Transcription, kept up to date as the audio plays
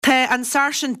an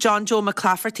Sergeant John Joe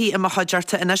McClafferty in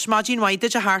Mahajarta in Ashmajin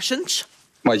Waida Harsint.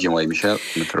 Majin Way Michelle.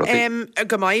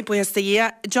 Gamai buas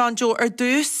the John Joe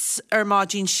dus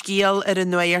Margin Skiel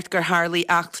Nuert Gur Harley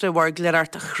Actra Wargler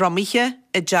Art Chromiche,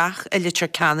 a Jack, a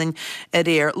Litcher Cannon, a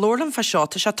rare Lorlan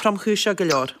Fashot, a Tramhusha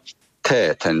Galor.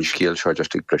 Ten skill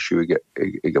chargestig pressu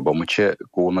ige bommetje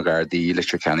go na gardi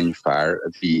Litcher Cannon fire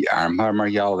the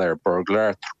armhammer yal there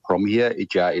burglar Chromia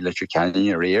ija Litcher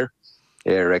Cannon rear.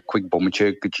 A quick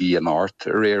bommetje G and Art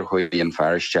rare hui and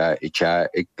Farisha icha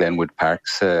Glenwood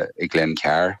Parks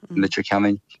Glencar Litcher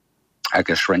Cannon.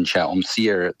 Agus Rensha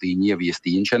seer the Nevius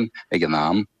Dinshan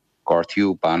Eganam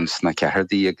Gartu Bans na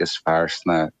Caherdi agus Fars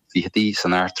na Vihdi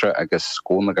Sanartra agus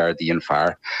Gona Guardian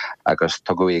Far agus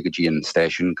Togoegagian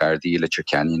Station Gardi Litcher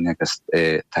Canyon agus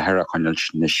Tahara Conal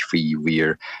Nishfi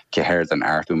Weir Keher than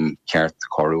Artum Kert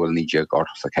Corwell Nija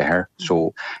Gorsa Keher.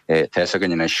 So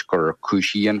Tessaganish Gur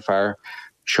Kushian Far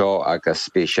Shaw agus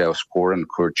Special Score and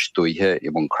Courage Doihe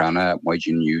Ibon Crana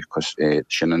Majin New cos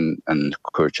Shannon and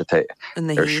Courage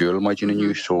Shul Majin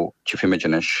New so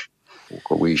Chifimaginish.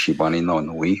 We she bunny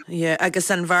non we. Yeah, agus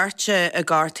an varche a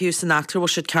gartius an actor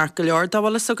was should carculor da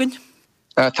wala sugan.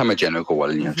 Tamageno go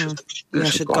well, yeah.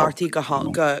 Should garty go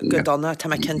donna,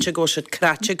 Tamakincha go should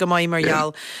cratcha go my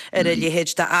marial, a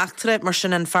hedge the actor,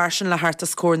 Martian and fashion la harta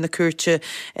score in the curche,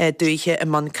 duihe a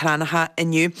mon cranaha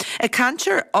in you. A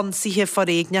cancher on sihe for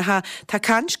egnaha, ta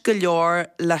canch galore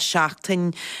la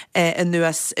shachtin in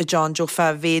nuas John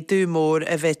Jofa vedu more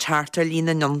of a charter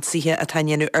lina nonsihe at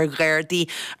Tanyanu gerdi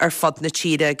or fod na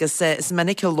chida, gus is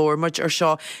menical lormage or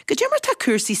shaw. Could you ever ta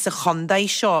cursi sa Hyundai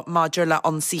shaw, major la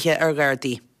onsihe gerdi?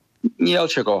 Níl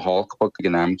se go hawk but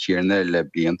ganam kierne le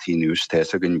BNT news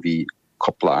tesagan vi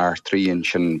couple R3 and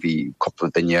sin vi couple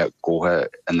dinge goha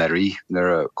aneri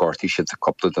ner gorti shit a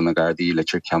couple of the gardi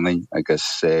Litcher Canning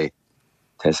agus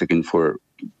tesagan for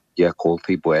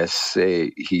Colty Boes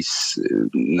he's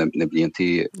na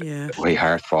BNT way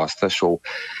hard faster so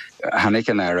Hannick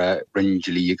and era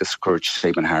Ringeli agus Courage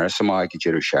Saban Harris ma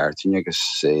gijeru shartin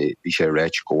agus vi sé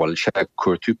rech goal se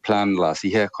curtu plan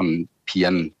lasi he kon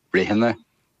pian Brehenne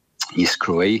East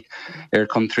Croy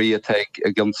country take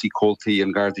against Colty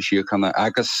and Gardashi kana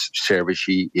agus service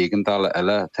Egendal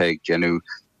ella take genu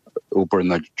over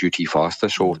na duty faster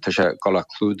so tasha gola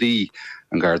cludi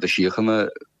and Gardashi kana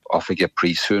ofige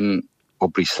prisun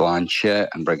obri slanche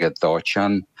and brigade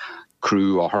Dachan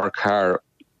crew or her car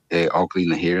ugly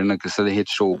na here agus the hit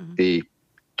so the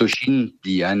Dushin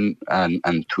Bian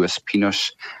and Tuas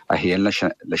Pinus a hen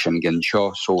Lishan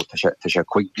Genshaw, so Tasha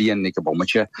quick Bian Nick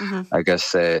Bomacha. I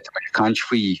guess can't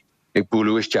free a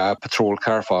buluish job patrol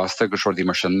car faster, go short the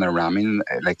machine ramming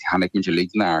like Hannick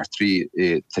League na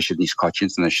R3 Tasha these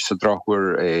coachings and she's a draw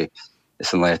where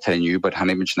it's in late 10 but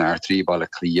Hannick R3 ball a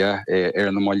clear air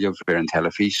in the Molly of Baron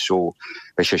Telefish, so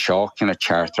it's a shock in a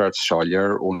charter at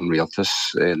Sawyer on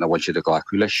Realtus in the watch of the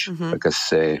Glaculish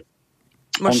because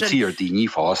Monsier dini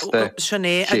faste.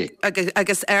 Shane,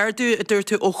 agus erdu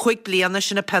durtu o chuig bliana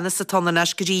sin a pennasaton an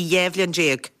asgadi Yevlian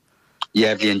Jeg.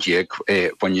 Yevlian Jeg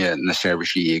when you na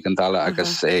service Egandala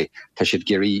agus tashid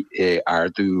giri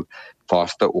ardu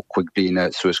faste o quick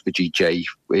bliana suesgadi J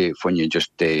when you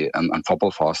just an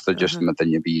football faste just met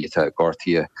then you be to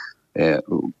Gartia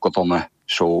Godonna.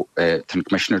 So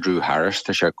Commissioner Drew Harris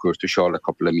tasha kurtu shaw a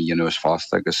couple of million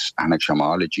faste agus Hannick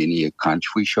Shamal Genie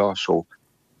Canchwi shaw so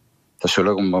Yeah,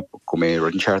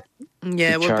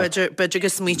 well, but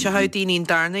just meet how Dean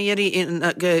Darna in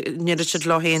Nirchard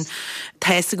Lohin,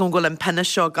 Tessagungle and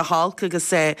Penashaw Gahal,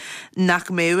 say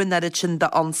Nakmu and that it's in the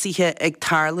Onsi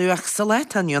Egtarlu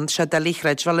Axelet and Yon Shadeli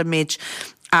Redval Mage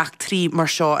Act 3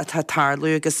 Marshaw at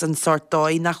Hatarlu agus and sort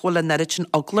doi nachwal and that it's an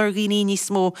ugler gini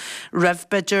nismo Rev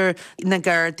Bidger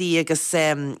Nagardi agus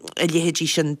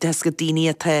Elihijishan Desgadini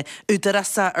at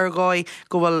Udarasa Ergoi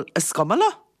go well a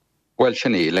scamala. Well,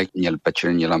 Shani, like Niel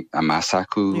Butcher, Niel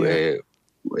Amasaku, a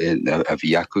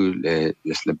Viaku,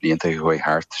 this Libliente who I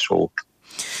heart, so.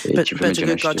 But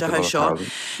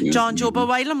John Joe, but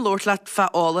while I'm Lord Lat fa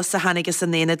all us a Hannigas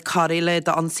and Nened Carrile,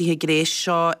 the Unsi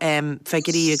Higreshaw,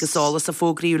 Figuri, Gasolas, a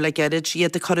Fogri, like Edge,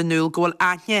 yet the Coronul goal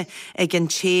Anya, again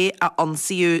Che, a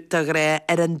Unsiu, the Gre,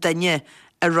 Erendinye.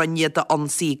 A run yet the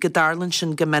onsi, Gadarlan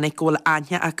shin Gemenic will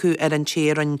anya aku an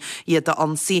chair and yet the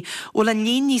onsi. Well, a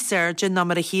nini surgeon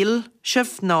number a heel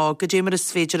shift no, Gajamer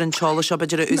Fager and Cholish up a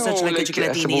usage like a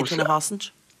Gladini in a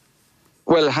hostage.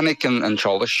 Well, Hannick and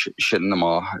Cholish shin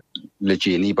ma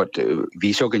legini, but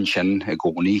Visogan shin a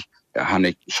goni.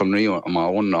 Hannick sunri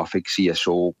ma one off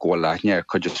CSO go latnia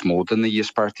could just more than the years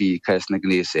party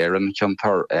Kasnagnis Aaron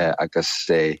Chantar I guess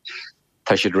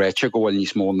tá siad réite gohfuil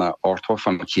níos mó na ortha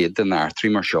fan chéad den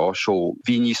airtrí mar seo, so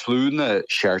bhí níos lúna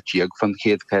seartíag fan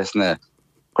chéad céasna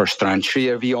gur strandtrí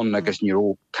a bhí an agus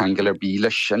níró cangalar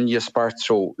bíle sin spart,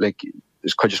 so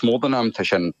is chuidir módan am tá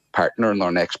sin partner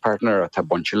nar ex-partner a tá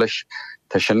bunte leis,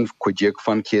 tá sin chuideag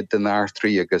fan chéad den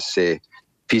airtrí agus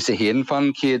pí a héan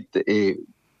fan chéad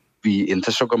bhí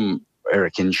intasogam ar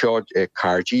a cin seo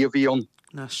cardí a bhí an.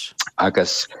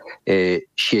 Agus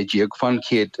sédíag fan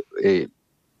chéad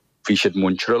bhí siad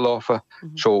muntre láfa,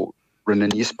 so rinne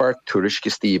níospart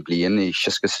tuairiscistí blian i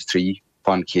 63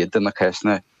 fan chéad na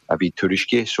céasna a bhí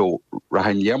tuairisci, so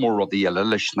rahan léamór rodí eile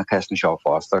leis na céasna seo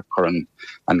fásta chur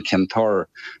an cintar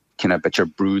cinna bitir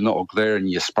brúna ogléir an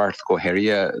níospart go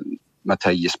héiria ma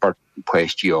tá níospart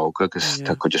poistí ága agus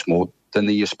tá go just mód den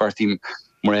níospartí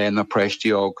mar na prestí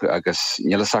agus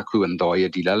nílasacú an dáid a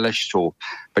díle leis, so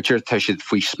bitir tá siad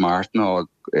faoi smart ná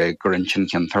gorintin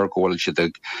cintar ggóil siad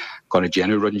gan a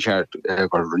genú runseart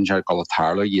gur runseart gal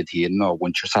tarla iad héan ná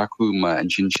wintersacú ma an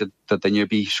sin siad a daine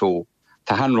bí, so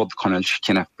tá han rod conil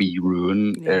cinna bí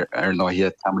rún ar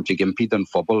náhiad tamid gimpí an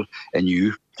fphobal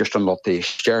aniu just an lot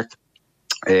éisteart.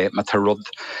 Ma tá rud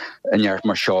inheart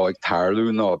mar seo ag tarlú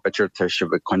ná bitir tá si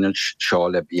bh conil seo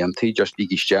le bíantaí just bí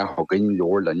iste thugain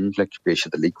leor linn le béise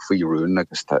a lí faoi rún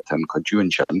agus an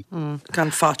coidún sin. Gan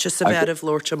fáte sa bheadh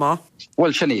lóirte má?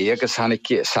 Well sin agus hanig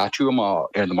saú má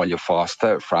ar na máile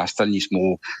fásta freistal níos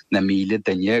mó na míle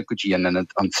daine go dtí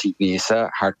an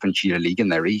signéasa hartpan tíre lígan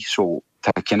airí, so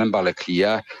tá cinan bailla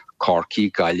clia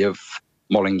Corky, Gaillimh,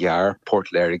 Mullingar, Port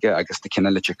Lerige agus de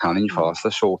cinna le canin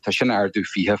fásta, so tá sin ardú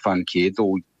fihe fan céad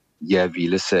ó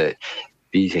víle sa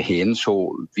bhí a héan,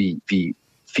 so bhí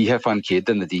fihe fan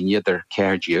céad na daine ar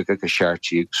céirdíag agus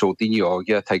seartíag, so daine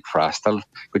áige teag freistal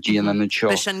go dtíana an seo.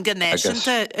 Be sin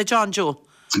gnéisianta a John Joe?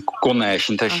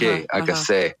 Gnéisianta sé agus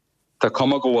tá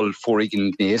cuma ggóil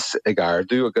fóraigin gnéis ag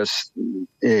ardú agus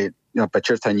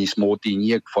bitir tá níos mó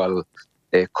daine ag fáil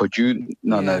coidú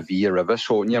na bhí a ribh,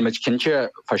 so níamid cinse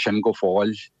fa sin go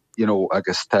fáil,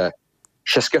 agus tá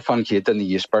siske fan céad an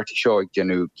níospartí seo ag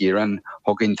genú géan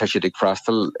thugann tá siad ag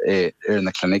freistal ar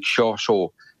na clinic seo,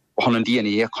 so hanan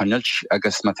DNA a conilt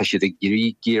agus ma tá siad ag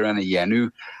géan a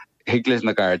dhéanú higlas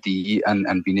na gardaí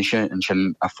an bhíneise an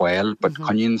sin a fáil, but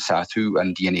conin satú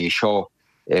an DNA seo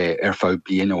ar fá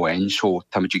blian óhain, so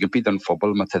tá go bíd an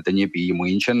fphobal ma tá daine bí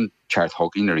muon sin teart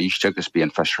thugainn a ríiste agus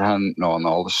bíon feisirhan ná an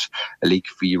álas a lí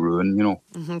fhí ruúin,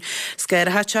 Scair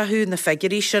a hatseú na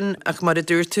fegirí sin ach mar a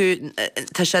dúirtú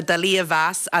tá sé dalí a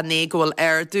bheas a négóil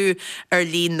airdú ar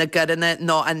lín na gadanna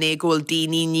ná a négóil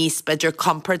daoine níos beidir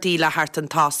compartí le hart an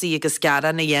tásaí agus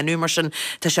garan na dhéanú mar sin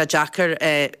tá sé Jackar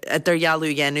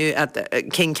idirhealú dhéanú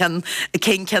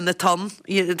cincin na ton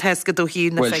theas go dó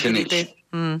hiú na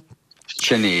fegirí.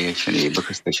 Sinné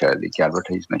because they share the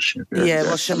advertisement. Yeah,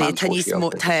 well, sinné tá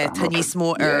níos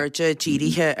mó urge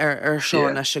dírithe ar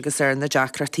seána agus ar na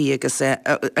Jackratí agus a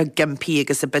gimpí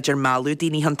agus a beidir malú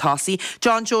daoine an tásaí.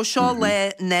 John Joe seo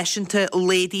le neisianta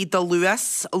Lady de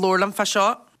Lewis, Lorlam fa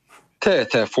seo? Tá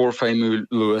 4-5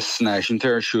 Lewis náisianta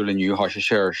ar siúil iniu háise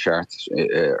sé ar seart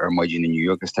ar maidin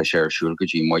iniu agus tá sé ar siúil go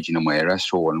dtí maidin am éire,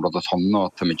 so an rud a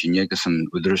thomná tá maidine agus an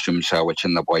údarasúm sehaid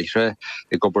sin na baithre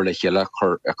I gobar le chéile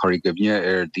a chorí gobne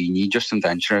ar daoine just an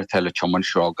daintear tá le choman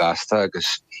seo gasta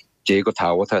agus dé go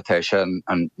táhata tá sé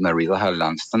an na rialathe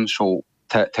Lanston, so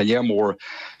tá lé mór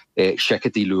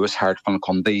secadí Lewis hart fan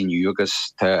conda iniu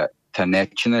agus tá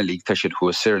netsinna lí tá siad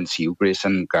thuasar an siúgréis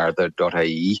an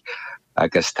garda.ie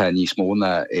agus tá níos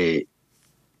móna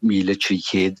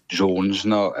 1300 Jones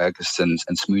ná agus an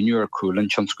smúniú ar coolan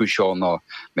tionscú seo ná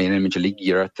méana mid lí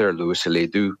íartar Lewis a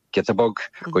léadú Getabog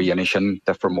go dhéana sin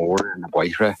de formór na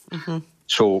baithre.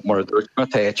 So mar dúirtma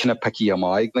tá éitina pací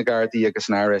amáig na gardaí agus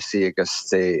na RSA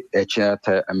agus éitina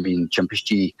tá an bhín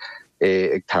timpistí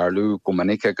ag tarlú go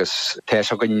minic agus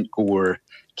téis agan gúir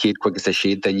céad chugus a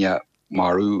sé daine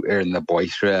marú ar na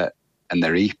baithre an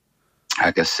narí.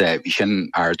 Agus bhí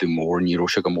sin ardú mór ní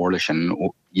roise go mór lei sin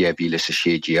dhéhíle sa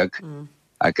sédíag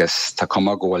agus tá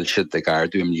cuma ggóil siad ag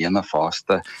ardú im líana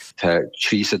fásta tá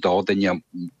trí a dá daine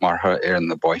martha ar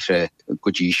na baithre go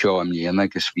dtí seo am líana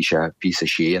agus bhí sé pí a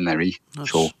sé an airí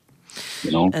seo.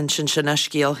 An sin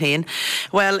scéal hain.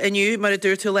 Well, iniu mar a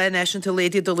dúirtú le neisianta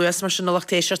Lady de Lewis mar sin na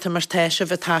lachtéisiir tá mar teise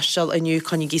bh taisteal iniu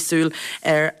chunig súil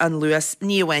ar an Lewis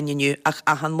níomhain iniu ach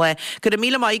ahan le. Go a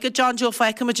míle maigad John Joe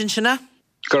Feicam a sin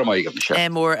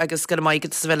Mór agus go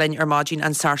maigad sa bhlein ar mádín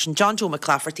an Sergeant John Joe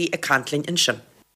McClafferty a Cantlin in sin.